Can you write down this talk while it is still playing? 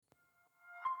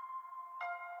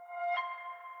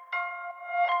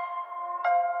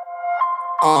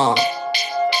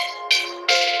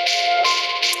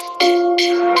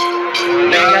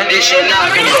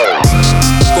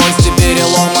Кости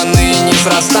переломаны, не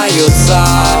срастаются,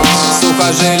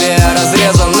 сухожилия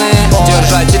разрезаны.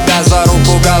 Держа тебя за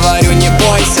руку, говорю, не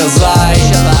бойся, зай.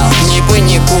 Не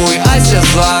паникуй,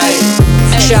 осязай.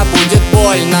 Ща будет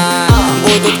больно,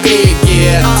 будут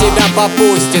крики, тебя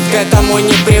попустит, к этому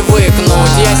не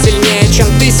привыкнуть. Я сильнее, чем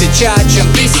ты сейчас.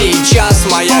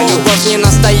 Моя любовь не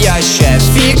настоящая,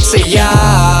 фикция.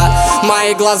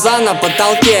 Мои глаза на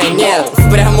потолке, нет, в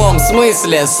прямом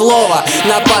смысле слова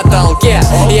на потолке.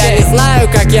 Я не знаю,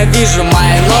 как я вижу,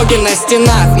 мои ноги на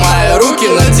стенах, мои руки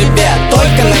на тебе,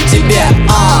 только на тебе.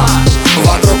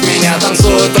 Вокруг меня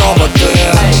танцуют роботы,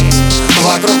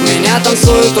 вокруг меня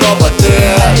танцуют роботы,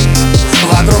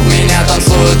 вокруг меня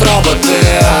танцуют роботы,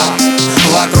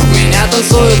 вокруг меня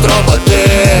танцуют роботы.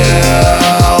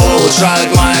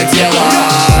 Улучшают мое тело,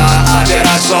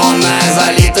 операционное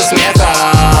залито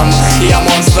смехом. Я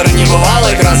монстр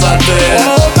небывалой красоты,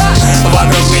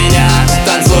 вокруг меня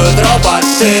танцуют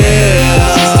роботы.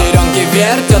 Шестеренки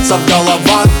вертятся в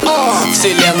головах,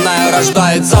 вселенная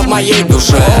рождается в моей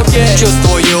душе.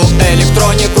 Чувствую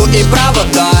электронику и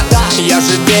провода, я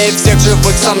живее всех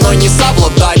живых, со мной не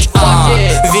совладать.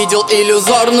 Видел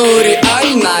иллюзорную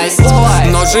реальность,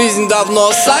 но жизнь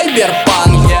давно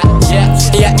сайберпанк.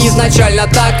 Я изначально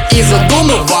так и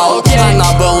задумывал,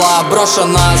 она была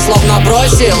брошена, словно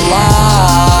бросила.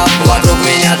 Вокруг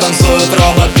меня танцуют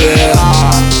роботы,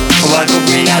 вокруг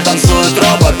меня танцуют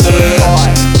роботы,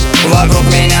 вокруг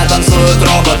меня танцуют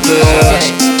роботы,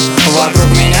 вокруг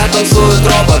меня танцуют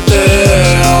роботы.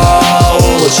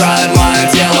 Улучшают мое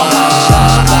тело,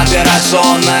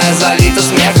 операционное залито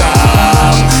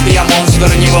смехом. Я монстр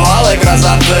небывалой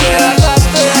красоты,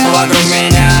 вокруг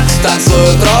меня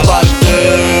танцуют роботы.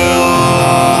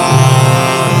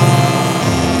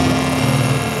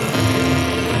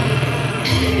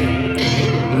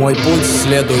 Мой путь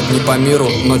следует не по миру,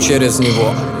 но через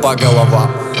него, по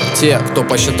головам. Те, кто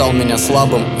посчитал меня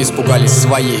слабым, испугались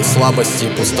своей слабости и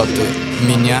пустоты.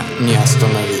 Меня не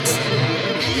остановить.